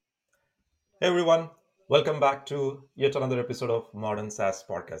Hey everyone, welcome back to yet another episode of Modern SaaS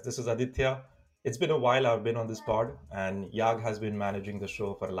Podcast. This is Aditya. It's been a while I've been on this pod, and Yag has been managing the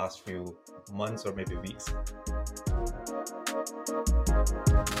show for the last few months or maybe weeks.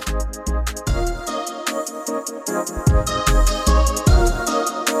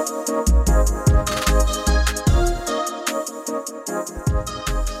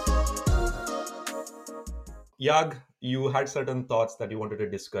 Yag, you had certain thoughts that you wanted to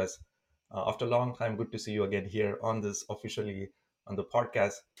discuss. After a long time, good to see you again here on this officially on the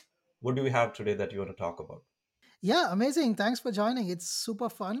podcast. What do we have today that you want to talk about? Yeah, amazing. Thanks for joining. It's super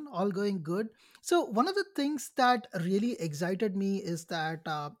fun, all going good. So, one of the things that really excited me is that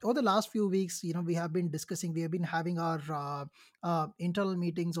over the last few weeks, we have been discussing, we have been having our internal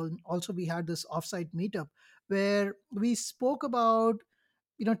meetings. Also, we had this offsite meetup where we spoke about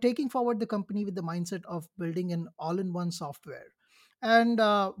taking forward the company with the mindset of building an all-in-one software. And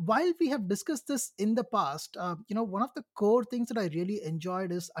while we have discussed this in the past, one of the core things that I really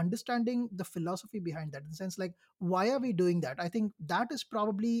enjoyed is understanding the philosophy behind that, in the sense like, why are we doing that? I think that is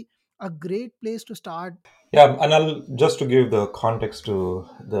probably a great place to start. Yeah, and I'll just to give the context to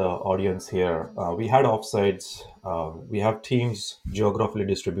the audience here. We had offsites. We have teams geographically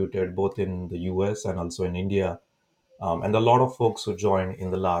distributed both in the US and also in India, and a lot of folks who joined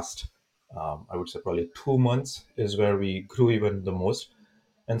in the last, I would say, probably 2 months is where we grew even the most.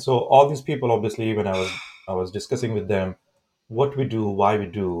 And so all these people, obviously, when I was discussing with them what we do, why we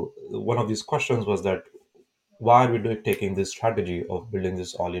do. One of these questions was that why are we taking this strategy of building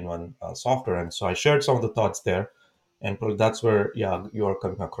this all-in-one software? And so I shared some of the thoughts there, and probably that's where you are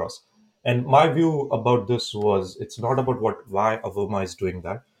coming across. And my view about this was it's not about what why Avoma is doing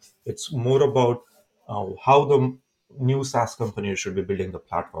that. It's more about how the new SaaS company should be building the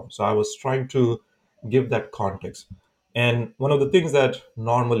platform. So I was trying to give that context. And one of the things that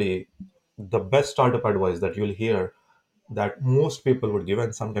normally the best startup advice that you'll hear that most people would give,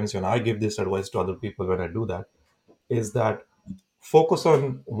 and sometimes when I give this advice to other people when I do that, is that focus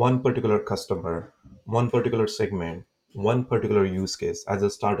on one particular customer, one particular segment, one particular use case as a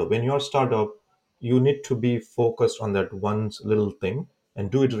startup. When you're a startup, you need to be focused on that one little thing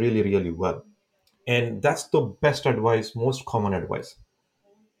and do it really, really well. And that's the best advice, most common advice.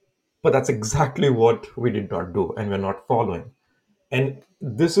 But that's exactly what we did not do and we're not following. And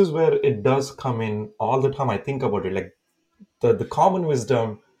this is where it does come in all the time. I think about it like the common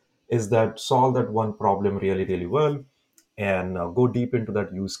wisdom is that solve that one problem really, really well and go deep into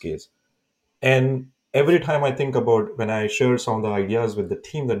that use case. And every time I think about when I share some of the ideas with the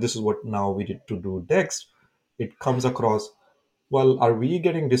team that this is what now we need to do next, it comes across, well, are we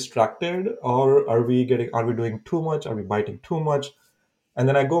getting distracted or are we doing too much? Are we biting too much? And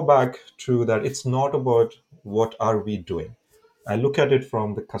then I go back to that it's not about what are we doing. I look at it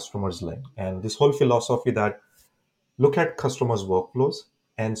from the customer's lens and this whole philosophy that look at customers' workflows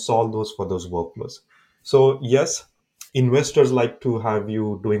and solve those for those workflows. So, yes, investors like to have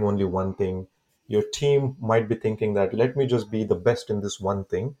you doing only one thing. Your team might be thinking that let me just be the best in this one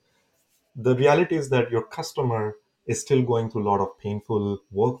thing. The reality is that your customer is still going through a lot of painful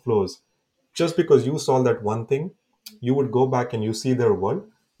workflows. Just because you solve that one thing, you would go back and you see their world,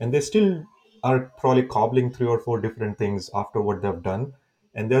 and they still are probably cobbling three or four different things after what they've done,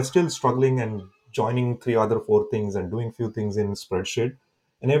 and they're still struggling and joining three other four things and doing few things in spreadsheet.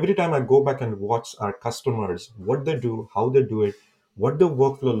 And every time I go back and watch our customers, what they do, how they do it, what the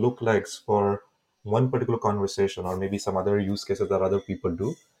workflow look like for one particular conversation or maybe some other use cases that other people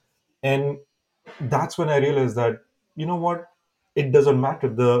do, and that's when I realized that, you know what, it doesn't matter.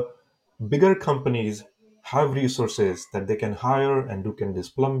 The bigger companies have resources that they can hire and do can this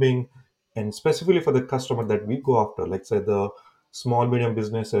plumbing. And specifically for the customer that we go after, like say the small, medium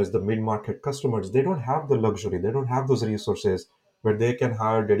businesses, the mid-market customers, they don't have the luxury, they don't have those resources where they can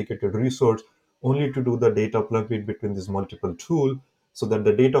hire dedicated resource only to do the data plugging between these multiple tool so that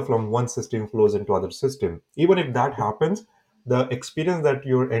the data from one system flows into other system. Even if that happens, the experience that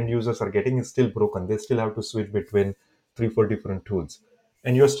your end users are getting is still broken. They still have to switch between three, four different tools.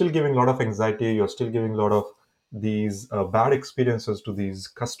 And you're still giving a lot of anxiety, you're still giving a lot of these bad experiences to these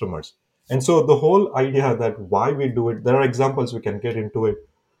customers. And so the whole idea that why we do it, there are examples we can get into it.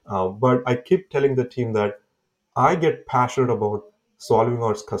 But I keep telling the team that I get passionate about solving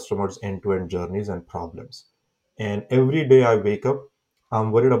our customers' end to end journeys and problems. And every day I wake up,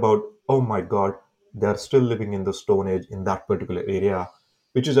 I'm worried about, oh my God, they're still living in the Stone Age in that particular area,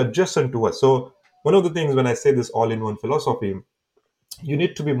 which is adjacent to us. So, one of the things when I say this all in one philosophy, you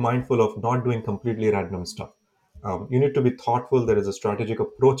need to be mindful of not doing completely random stuff. You need to be thoughtful. There is a strategic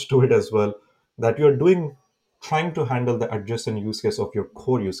approach to it as well that you're doing. trying to handle the adjacent use case of your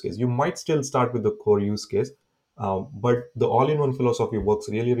core use case. You might still start with the core use case, but the all-in-one philosophy works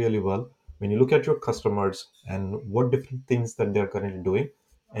really, really well when you look at your customers and what different things that they're currently doing,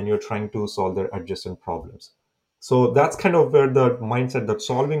 and you're trying to solve their adjacent problems. So that's kind of where the mindset that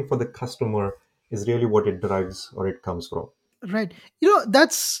solving for the customer is really what it derives or it comes from. Right.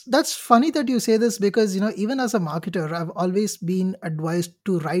 That's funny that you say this, because even as a marketer, I've always been advised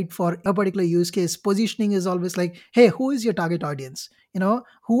to write for a particular use case. Positioning is always like, hey, who is your target audience?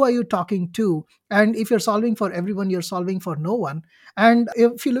 Who are you talking to? And if you're solving for everyone, you're solving for no one. And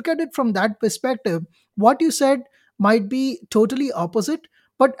if you look at it from that perspective, what you said might be totally opposite.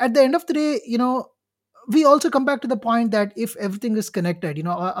 But at the end of the day, we also come back to the point that if everything is connected,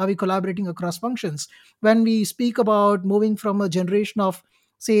 are we collaborating across functions? When we speak about moving from a generation of,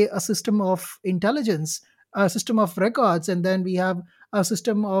 say, a system of intelligence, a system of records, and then we have a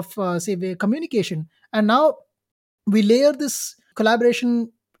system of, say, communication, and now we layer this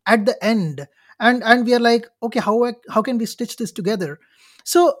collaboration at the end, and we are like, okay, how can we stitch this together?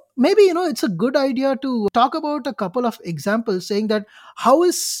 So maybe it's a good idea to talk about a couple of examples, saying that how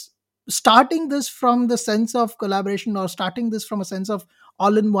is starting this from the sense of collaboration, or starting this from a sense of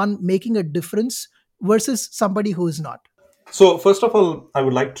all in one, making a difference versus somebody who is not. So, first of all, I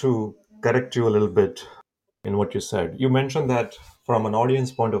would like to correct you a little bit in what you said. You mentioned that from an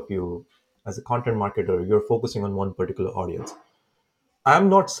audience point of view, as a content marketer, you're focusing on one particular audience. I'm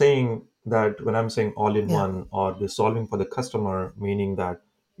not saying that when I'm saying all in Yeah. one or the solving for the customer, meaning that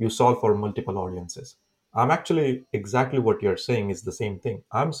you solve for multiple audiences. I'm actually exactly what you're saying is the same thing.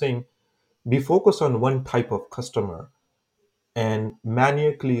 I'm saying be focused on one type of customer and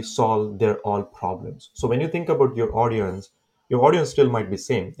maniacally solve their all problems. So when you think about your audience still might be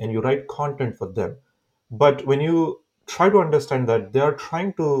same and you write content for them. But when you try to understand that they are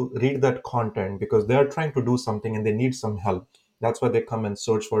trying to read that content because they are trying to do something and they need some help. That's why they come and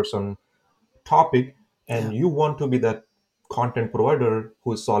search for some topic, Yeah. and you want to be that content provider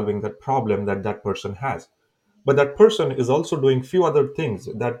who is solving that problem that that person has. But that person is also doing few other things,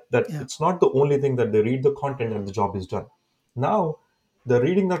 that Yeah. it's not the only thing that they read the content and the job is done. Now they're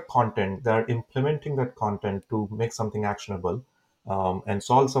reading that content, they're implementing that content to make something actionable, and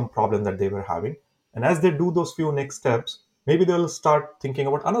solve some problem that they were having. And as they do those few next steps, maybe they'll start thinking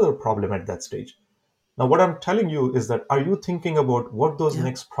about another problem at that stage. Now, what I'm telling you is that are you thinking about what those Yeah.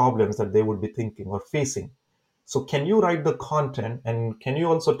 next problems that they would be thinking or facing? So, can you write the content and can you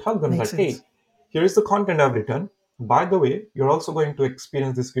also tell them Makes that, hey, sense. here is the content I've written. By the way, you're also going to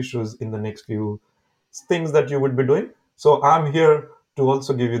experience these issues in the next few things that you would be doing. So, I'm here to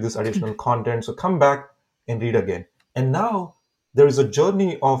also give you this additional content. So, come back and read again. And now there is a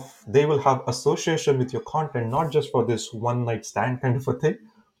journey of they will have association with your content, not just for this one night stand kind of a thing,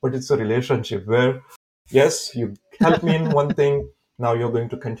 but it's a relationship where yes, you helped me in one thing. Now you're going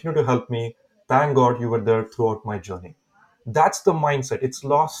to continue to help me. Thank God you were there throughout my journey. That's the mindset. It's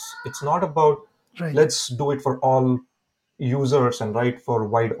loss. It's not about Right. let's do it for all users and write for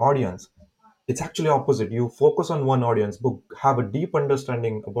wide audience. It's actually opposite. You focus on one audience, but have a deep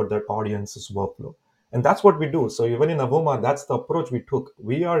understanding about that audience's workflow. And that's what we do. So even in Avoma, that's the approach we took.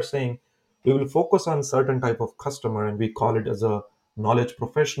 We are saying we will focus on certain type of customer and we call it as a knowledge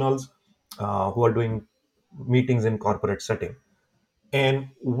professionals who are doing meetings in corporate setting. And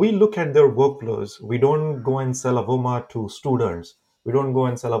we look at their workflows. We don't go and sell Avoma to students. We don't go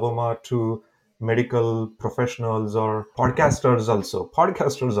and sell Avoma to medical professionals or podcasters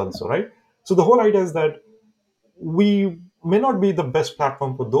also, right? So the whole idea is that we may not be the best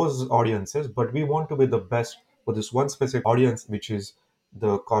platform for those audiences, but we want to be the best for this one specific audience, which is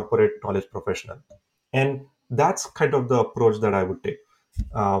the corporate knowledge professional. And that's kind of the approach that I would take.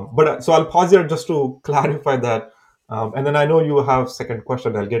 But so I'll pause here just to clarify that. And then I know you have second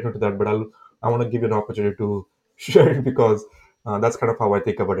question. I'll get into that, but I want to give you an opportunity to share it because that's kind of how I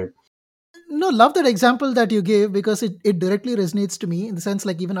think about it. No, love that example that you gave, because it directly resonates to me, in the sense,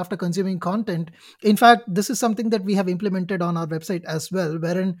 like, even after consuming content. In fact, this is something that we have implemented on our website as well,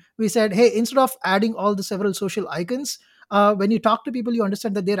 wherein we said, hey, instead of adding all the several social icons, when you talk to people, you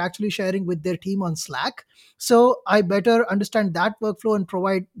understand that they're actually sharing with their team on Slack. So I better understand that workflow and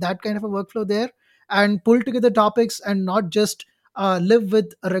provide that kind of a workflow there, and pull together topics, and not just live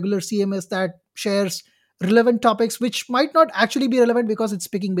with a regular CMS that shares relevant topics which might not actually be relevant because it's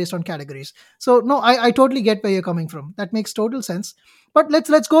picking based on categories. So no, I totally get where you're coming from. That makes total sense. But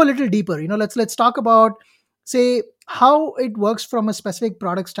let's go a little deeper. Let's talk about, say, how it works from a specific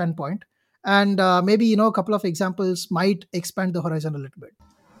product standpoint, and maybe a couple of examples might expand the horizon a little bit.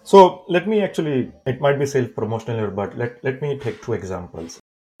 So let me it might be self promotional here, but let me take two examples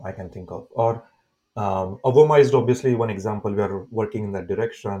I can think of. Or Obama is obviously one example. We are working in that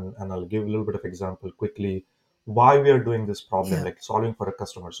direction, and I'll give a little bit of example quickly why we are doing this problem, Yeah. like solving for a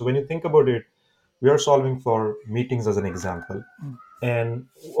customer. So when you think about it, we are solving for meetings as an example, Mm. and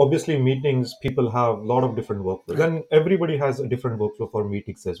obviously meetings people have a lot of different workflows, Right. and everybody has a different workflow for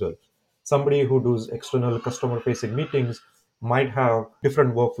meetings as well. Somebody who does external customer facing meetings might have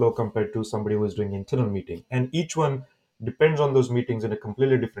different workflow compared to somebody who is doing internal meeting, and each one depends on those meetings in a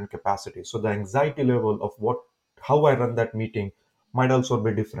completely different capacity. So the anxiety level of what how I run that meeting might also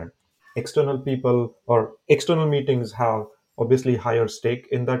be different. External people or external meetings have obviously higher stake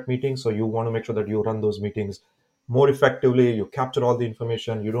in that meeting, so you want to make sure that you run those meetings more effectively, you capture all the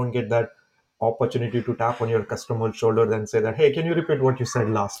information, you don't get that opportunity to tap on your customer's shoulder and say that, hey, can you repeat what you said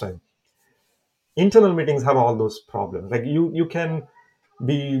last time. Internal meetings have all those problems. Like you can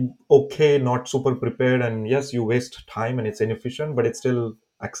be okay not super prepared, and yes, you waste time and it's inefficient, but it's still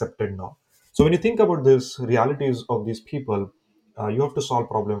accepted now. So when you think about this realities of these people, you have to solve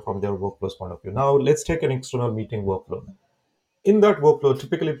problem from their workflows point of view. Now let's take an external meeting workflow. In that workflow,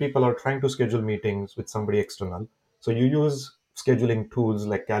 typically people are trying to schedule meetings with somebody external. So you use scheduling tools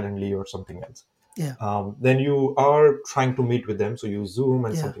like Calendly or something else. Yeah. Then you are trying to meet with them, so you Zoom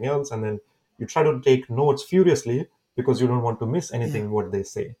and Yeah. something else, and then you try to take notes furiously because you don't want to miss Yeah. anything what they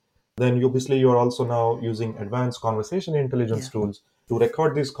say. Then you, obviously you're also now using advanced conversation intelligence Yeah. tools to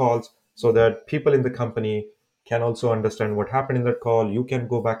record these calls so that people in the company can also understand what happened in that call. You can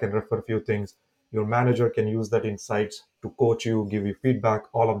go back and refer a few things. Your manager can use that insights to coach you, give you feedback,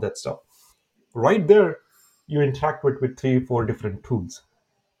 all of that stuff. Right there, you interact with three, four different tools.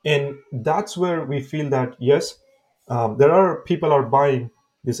 And that's where we feel that yes, there are people are buying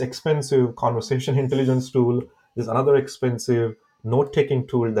this expensive conversation intelligence tool, this another expensive note taking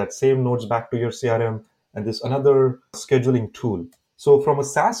tool that save notes back to your CRM, and this another scheduling tool. So from a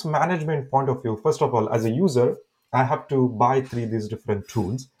SaaS management point of view, first of all, as a user, I have to buy three these different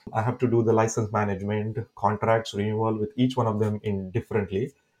tools. I have to do the license management, contracts renewal with each one of them in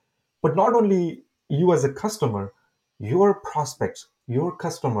differently. But not only you as a customer, your prospects, your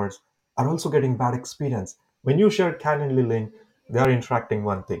customers are also getting bad experience. When you share Calendly link, they are interacting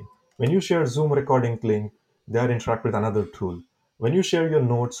one thing. When you share Zoom recording link, they are interact with another tool. When you share your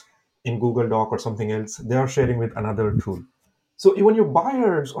notes in Google Doc or something else, they are sharing with another tool. So even your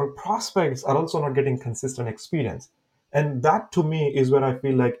buyers or prospects are also not getting consistent experience. And that to me is where I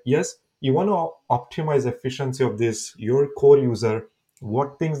feel like, yes, you want to optimize efficiency of this, your core user,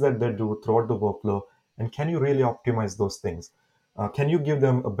 what things that they do throughout the workflow, and can you really optimize those things? Can you give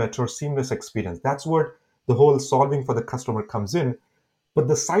them a better seamless experience? That's what the whole solving for the customer comes in. But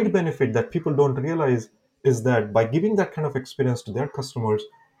the side benefit that people don't realize is that by giving that kind of experience to their customers,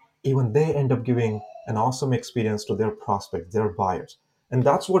 even they end up giving an awesome experience to their prospects, their buyers. And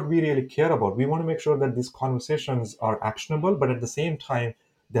that's what we really care about. We want to make sure that these conversations are actionable, but at the same time,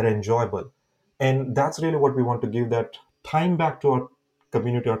 they're enjoyable. And that's really what we want to give that time back to our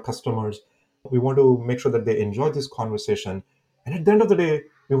community, our customers. We want to make sure that they enjoy this conversation. And at the end of the day,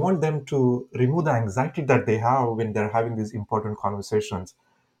 we want them to remove the anxiety that they have when they're having these important conversations.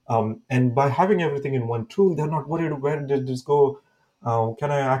 And by having everything in one tool, they're not worried where did this go? Can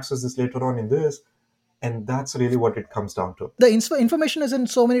I access this later on in this? And that's really what it comes down to. The information is in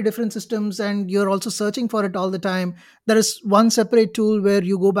so many different systems, and you're also searching for it all the time. There is one separate tool where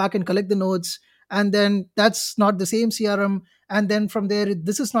you go back and collect the notes, and then that's not the same CRM. And then from there,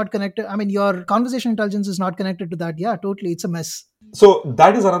 this is not connected. I mean, your conversation intelligence is not connected to that. Yeah, totally, it's a mess. So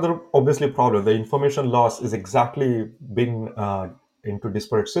that is another obviously problem. The information loss is exactly being into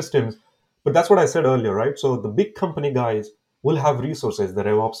disparate systems. But that's what I said earlier, right? So the big company guys will have resources, the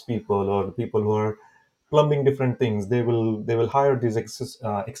RevOps people or the people who are plumbing different things. They will hire these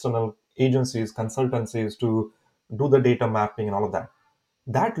external agencies, consultancies to do the data mapping and all of that.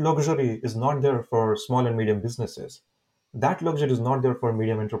 That luxury is not there for small and medium businesses. That luxury is not there for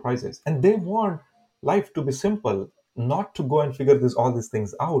medium enterprises. And they want life to be simple, not to go and figure this all these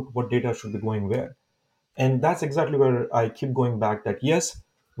things out, what data should be going where. And that's exactly where I keep going back that yes,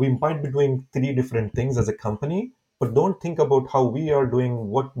 we might be doing three different things as a company, but don't think about how we are doing,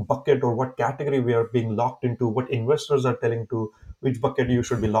 what bucket or what category we are being locked into, what investors are telling to which bucket you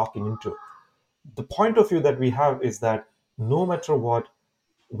should be locking into. The point of view that we have is that no matter what,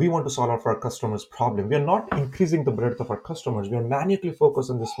 we want to solve for our customers' problem. We are not increasing the breadth of our customers. We are maniacally focused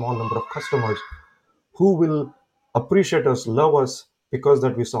on the small number of customers who will appreciate us, love us because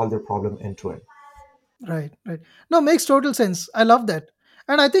that we solve their problem end to end. Right, right. No, makes total sense. I love that.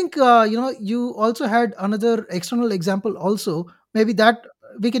 And I think you also had another external example also. Maybe that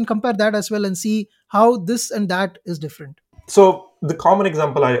we can compare that as well and see how this and that is different. So the common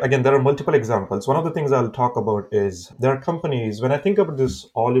example, again, there are multiple examples. One of the things I'll talk about is there are companies. When I think about this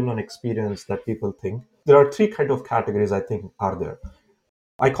all-in-one experience that people think, there are three kind of categories I think are there.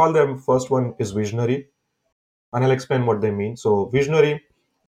 I call them, first one is visionary, and I'll explain what they mean. So visionary,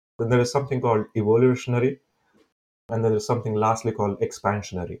 then there is something called evolutionary, and then there's something lastly called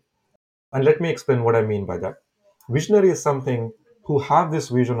expansionary. And let me explain what I mean by that. Visionary is something who have this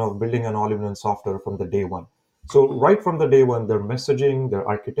vision of building an all-in-one software from the day one. So right from the day one, their messaging, their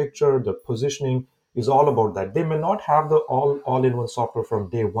architecture, their positioning is all about that. They may not have the all-in-one software from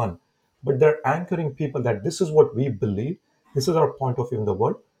day one, but they're anchoring people that this is what we believe, this is our point of view in the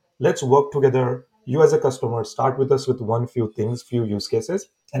world. Let's work together. You as a customer, start with us with one few things, few use cases,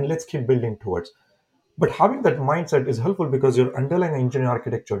 and let's keep building towards. But having that mindset is helpful because your underlying engineering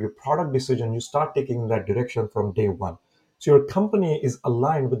architecture, your product decision, you start taking in that direction from day one. So your company is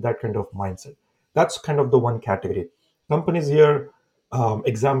aligned with that kind of mindset. That's kind of the one category. Companies here,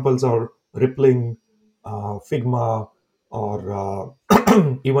 examples are Rippling, Figma, or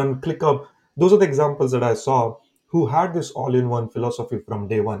even ClickUp. Those are the examples that I saw who had this all-in-one philosophy from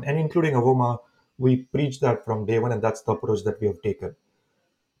day one, and including Avoma, we preach that from day one, and that's the approach that we have taken.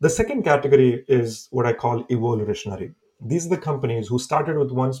 The second category is what I call evolutionary. These are the companies who started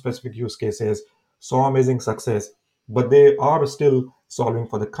with one specific use cases, saw amazing success, but they are still solving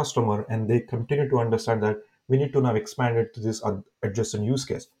for the customer and they continue to understand that we need to now expand it to this adjacent use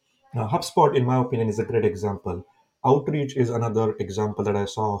case. Now, HubSpot, in my opinion, is a great example. Outreach is another example that I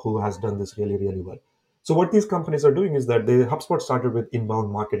saw who has done this really, really well. So what these companies are doing is that HubSpot started with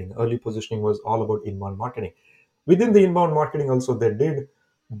inbound marketing. Early positioning was all about inbound marketing. Within the inbound marketing also, they did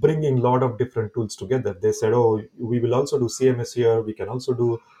bringing a lot of different tools together. They said, oh, we will also do CMS here. We can also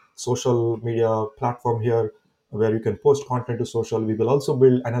do social media platform here where you can post content to social. We will also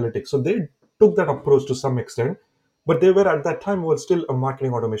build analytics. So they took that approach to some extent, but they were at that time was still a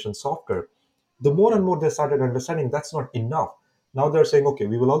marketing automation software. The more and more they started understanding that's not enough. Now they're saying, okay,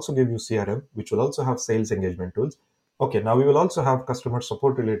 we will also give you CRM, which will also have sales engagement tools. Okay, now we will also have customer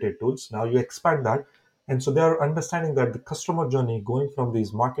support related tools. Now you expand that, and so they are understanding that the customer journey going from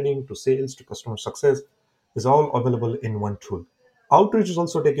these marketing to sales to customer success is all available in one tool. Outreach is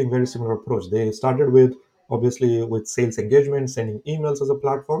also taking very similar approach. They started with obviously with sales engagement, sending emails as a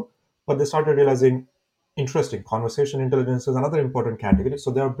platform, but they started realizing interesting conversation intelligence is another important category.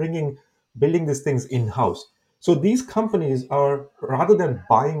 So they are building these things in house. So these companies are rather than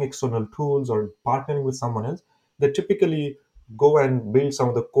buying external tools or partnering with someone else, they typically go and build some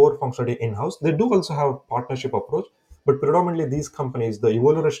of the core functionality in-house. They do also have partnership approach, but predominantly these companies, the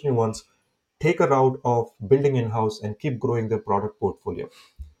evolutionary ones, take a route of building in-house and keep growing their product portfolio.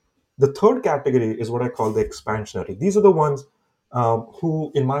 The third category is what I call the expansionary. These are the ones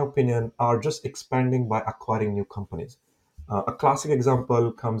who, in my opinion, are just expanding by acquiring new companies. A classic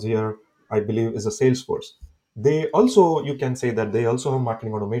example comes here, I believe, is a Salesforce. They also, you can say that they also have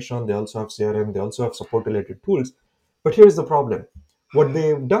marketing automation, they also have CRM, they also have support related tools. But here's the problem. What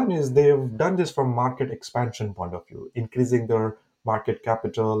they've done is they've done this from market expansion point of view, increasing their market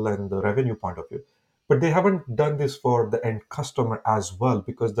capital and the revenue point of view, but they haven't done this for the end customer as well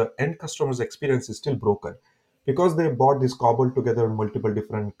because the end customer's experience is still broken because they bought this cobbled together multiple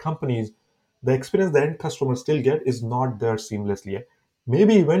different companies. The experience the end customer still get is not there seamlessly yet.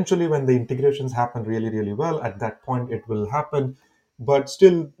 Maybe eventually when the integrations happen really really well, at that point it will happen, but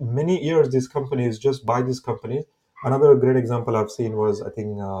still many years these companies just buy these companies. Another great example I've seen was I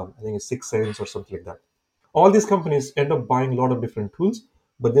think it's Six Sense or something like that. All these companies end up buying a lot of different tools,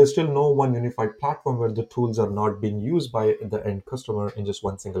 but there's still no one unified platform where the tools are not being used by the end customer in just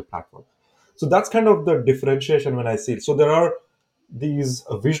one single platform. So that's kind of the differentiation when I see it. So there are these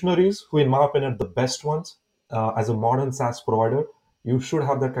visionaries who, in my opinion, are the best ones. As a modern SaaS provider, you should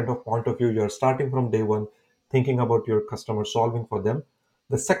have that kind of point of view. You're starting from day one, thinking about your customer, solving for them.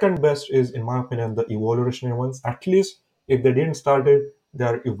 The second best is, in my opinion, the evolutionary ones. At least if they didn't start it, they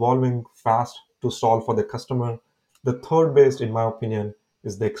are evolving fast to solve for the customer. The third best, in my opinion,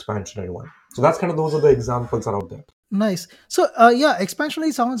 is the expansionary one. So that's kind of those are the examples are out there. Nice. So, yeah,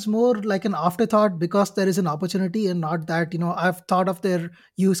 expansionary sounds more like an afterthought because there is an opportunity and not that, I've thought of their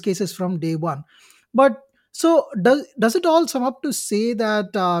use cases from day one. But so does it all sum up to say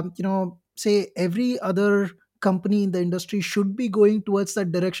that, say every other company in the industry should be going towards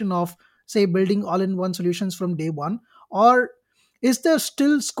that direction of, say, building all in one solutions from day one? Or is there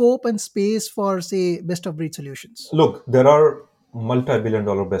still scope and space for, say, best of breed solutions? Look, there are multi-billion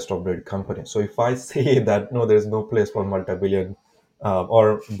dollar best of breed companies. So if I say that no, there is no place for multi-billion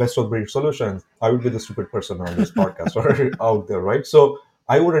or best of breed solutions, I would be the stupid person on this podcast or out there, right? So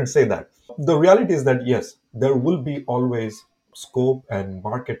I wouldn't say that. The reality is that yes, there will be always scope and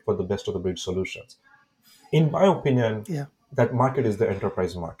market for the best of the breed solutions. In my opinion, Yeah. that market is the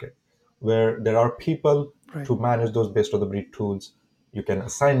enterprise market, where there are people Right. to manage those best of the breed tools. You can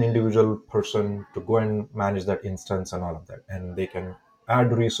assign an individual person to go and manage that instance and all of that, and they can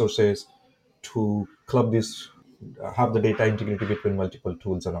add resources to club this, have the data integrity between multiple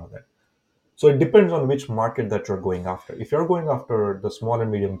tools and all that. So it depends on which market that you're going after. If you're going after the small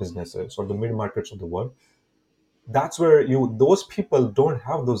and medium businesses or the mid markets of the world, that's where you those people don't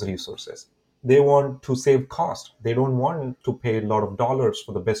have those resources. They want to save cost. They don't want to pay a lot of dollars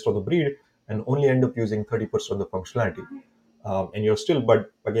for the best of the breed and only end up using 30% of the functionality. And you're still,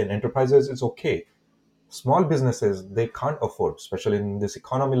 but again, enterprises, it's okay. Small businesses, they can't afford, especially in this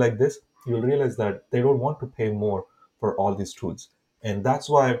economy like this, you'll realize that they don't want to pay more for all these tools. And that's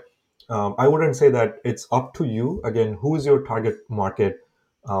why I wouldn't say that it's up to you. Again, who is your target market?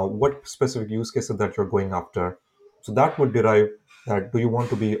 What specific use cases that you're going after? So that would derive that do you want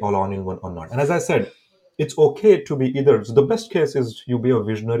to be all on in one or not? And as I said, it's okay to be either. So the best case is you be a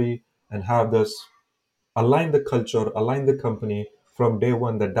visionary and have this, align the culture, align the company from day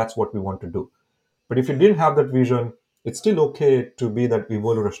one that that's what we want to do. But if you didn't have that vision, it's still okay to be that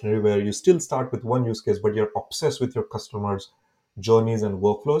evolutionary where you still start with one use case, but you're obsessed with your customers' journeys and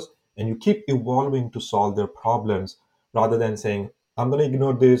workflows, and you keep evolving to solve their problems rather than saying, I'm going to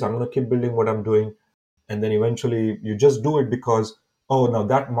ignore this, I'm going to keep building what I'm doing. And then eventually you just do it because, oh, now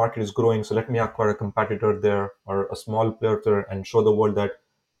that market is growing. So let me acquire a competitor there or a small player there and show the world that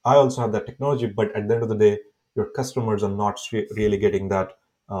I also have that technology. But at the end of the day, your customers are not really getting that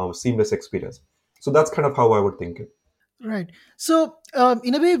seamless experience. So that's kind of how I would think it. Right. So,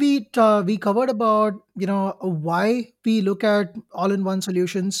 in a way, we covered about why we look at all-in-one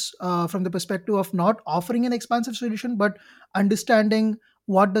solutions from the perspective of not offering an expansive solution, but understanding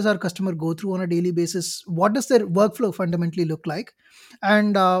what does our customer go through on a daily basis, what does their workflow fundamentally look like,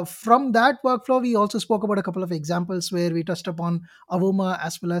 and from that workflow, we also spoke about a couple of examples where we touched upon Avoma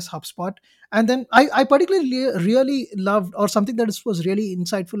as well as HubSpot. And then I particularly really loved, or something that was really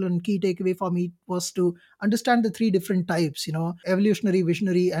insightful and key takeaway for me was to understand the three different types, evolutionary,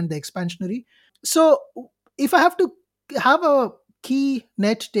 visionary, and the expansionary. So if I have to have a key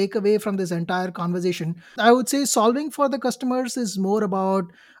net takeaway from this entire conversation, I would say solving for the customers is more about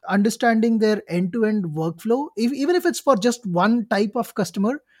understanding their end-to-end workflow. Even if it's for just one type of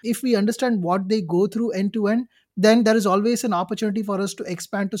customer, if we understand what they go through end-to-end, then there is always an opportunity for us to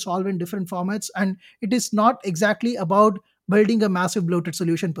expand to solve in different formats, and it is not exactly about building a massive bloated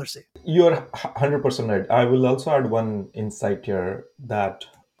solution per se. You're 100% right. I will also add one insight here that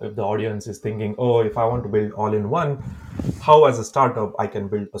if the audience is thinking, oh, if I want to build all in one, how as a startup I can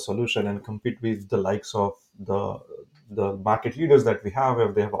build a solution and compete with the likes of the market leaders that we have,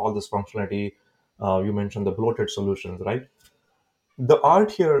 if they have all this functionality. You mentioned the bloated solutions, right? The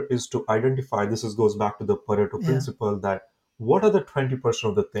art here is to identify. Goes back to the Pareto Yeah. principle that what are the 20%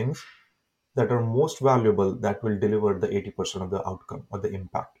 of the things that are most valuable that will deliver the 80% of the outcome or the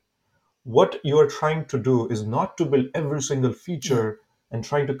impact. What you are trying to do is not to build every single Yeah. feature and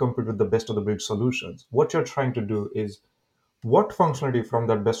trying to compete with the best of the breed solutions. What you're trying to do is what functionality from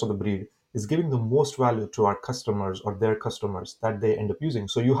that best of the breed is giving the most value to our customers or their customers that they end up using.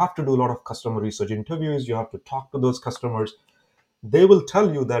 So you have to do a lot of customer research interviews. You have to talk to those customers. They will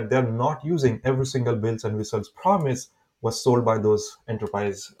tell you that they're not using every single bells and whistles promise was sold by those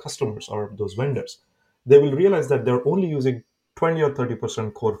enterprise customers or those vendors. They will realize that they're only using 20 or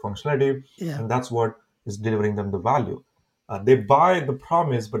 30% core functionality, Yeah. and that's what is delivering them the value. They buy the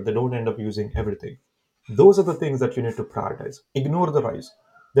promise, but they don't end up using everything. Those are the things that you need to prioritize. Ignore the rise.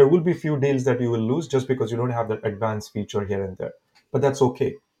 There will be few deals that you will lose just because you don't have that advanced feature here and there, but that's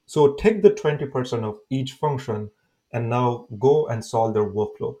okay. So take the 20% of each function and now go and solve their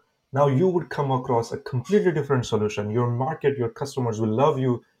workflow. Now you would come across a completely different solution. Your market, your customers will love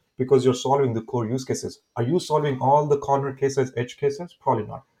you because you're solving the core use cases. Are you solving all the corner cases, edge cases? Probably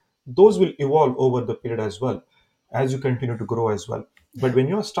not. Those will evolve over the period as well as you continue to grow as well. But Yeah. when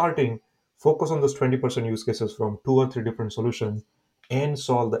you're starting, focus on those 20% use cases from two or three different solutions and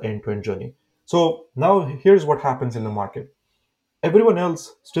solve the end-to-end journey. So now here's what happens in the market. Everyone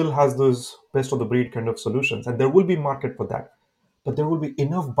else still has those best of the breed kind of solutions, and there will be market for that. But there will be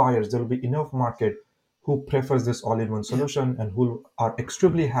enough buyers, there will be enough market who prefers this all-in-one Yeah. solution and who are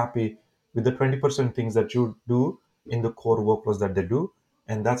extremely happy with the 20% things that you do in the core workflows that they do.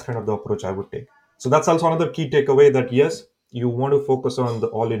 And that's kind of the approach I would take. So that's also another key takeaway that yes, you want to focus on the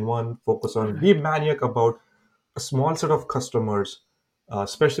all-in-one, focus on, be Right. maniac about a small set of customers,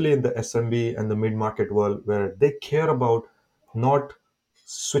 especially in the SMB and the mid-market world, where they care about not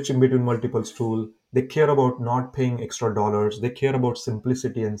switching between multiple tools. They care about not paying extra dollars. They care about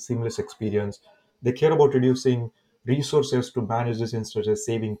simplicity and seamless experience. They care about reducing resources to manage these instances,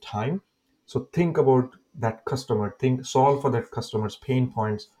 saving time. So think about that customer. Think, solve for that customer's pain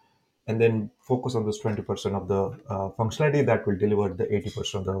points, and then focus on this 20% of the functionality that will deliver the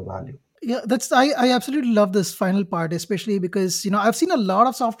 80% of the value. Yeah, I absolutely love this final part, especially because I've seen a lot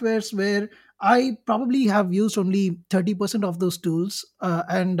of softwares where I probably have used only 30% of those tools,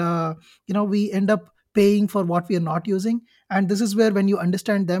 and we end up paying for what we are not using. And this is where, when you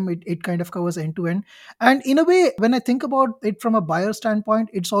understand them, it kind of covers end to end. And in a way, when I think about it from a buyer standpoint,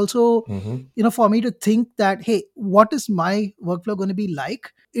 it's also Mhm. for me to think that, hey, what is my workflow going to be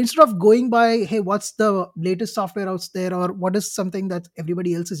like, instead of going by, hey, what's the latest software out there, or what is something that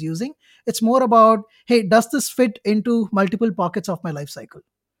everybody else is using. It's more about, hey, does this fit into multiple pockets of my life cycle?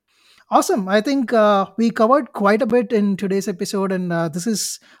 Awesome. I think we covered quite a bit in today's episode, and this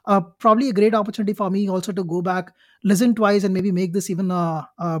is probably a great opportunity for me also to go back, listen twice, and maybe make this even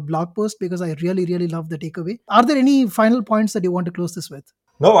a blog post, because I really, really love the takeaway. Are there any final points that you want to close this with?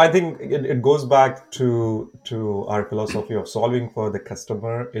 No, I think it goes back to our philosophy of solving for the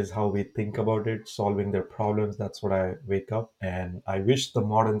customer is how we think about it, solving their problems. That's what I wake up. And I wish the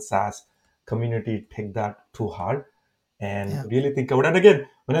modern SaaS community take that to heart and Yeah, really think about it. And again,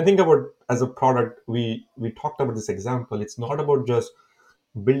 when I think about as a product, we talked about this example. It's not about just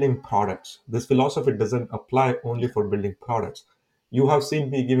building products. This philosophy doesn't apply only yeah, for building products. You have seen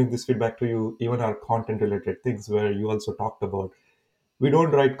me giving this feedback to you, even our content related things where you also talked about we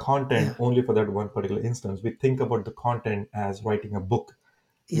don't write content yeah, only for that one particular instance. We think about the content as writing a book.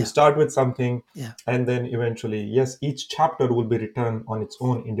 You yeah, start with something, yeah, and then eventually, yes, each chapter will be written on its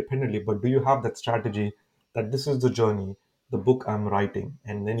own independently. But do you have that strategy that this is the journey, the book I'm writing,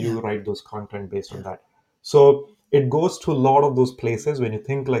 and then yeah, you write those content based on yeah, that? So it goes to a lot of those places when you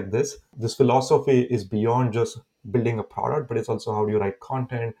think like this. This philosophy is beyond just building a product, but it's also how do you write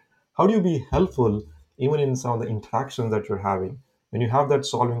content? How do you be helpful even in some of the interactions that you're having? When you have that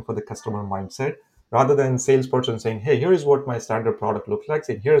solving for the customer mindset, rather than salesperson saying, hey, here is what my standard product looks like,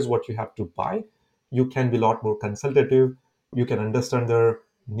 and here is what you have to buy, you can be a lot more consultative. You can understand their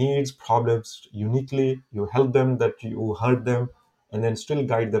needs, problems uniquely. You help them, that you heard them, and then still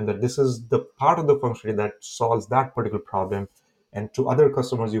guide them that this is the part of the functionality that solves that particular problem. And to other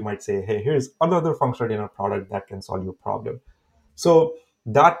customers, you might say, hey, here's another functionality in our product that can solve your problem. So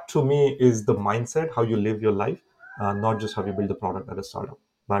that to me is the mindset, how you live your life, not just how you build the product at a startup.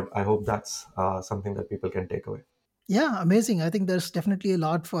 But I hope that's something that people can take away. yeah. Amazing. I think there's definitely a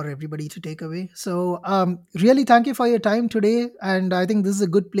lot for everybody to take away. So, really, thank you for your time today. And I think this is a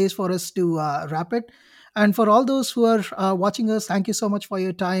good place for us to wrap it. And for all those who are watching us, thank you so much for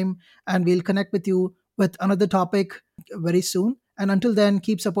your time. And we'll connect with you with another topic very soon. And until then,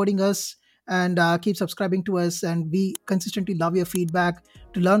 keep supporting us and keep subscribing to us. And we consistently love your feedback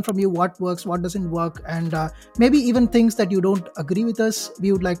to learn from you what works, what doesn't work, and maybe even things that you don't agree with us.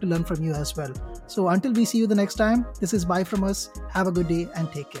 We would like to learn from you as well. So until we see you the next time, this is bye from us. Have a good day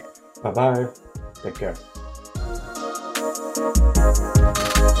and take care. Bye bye. Take care.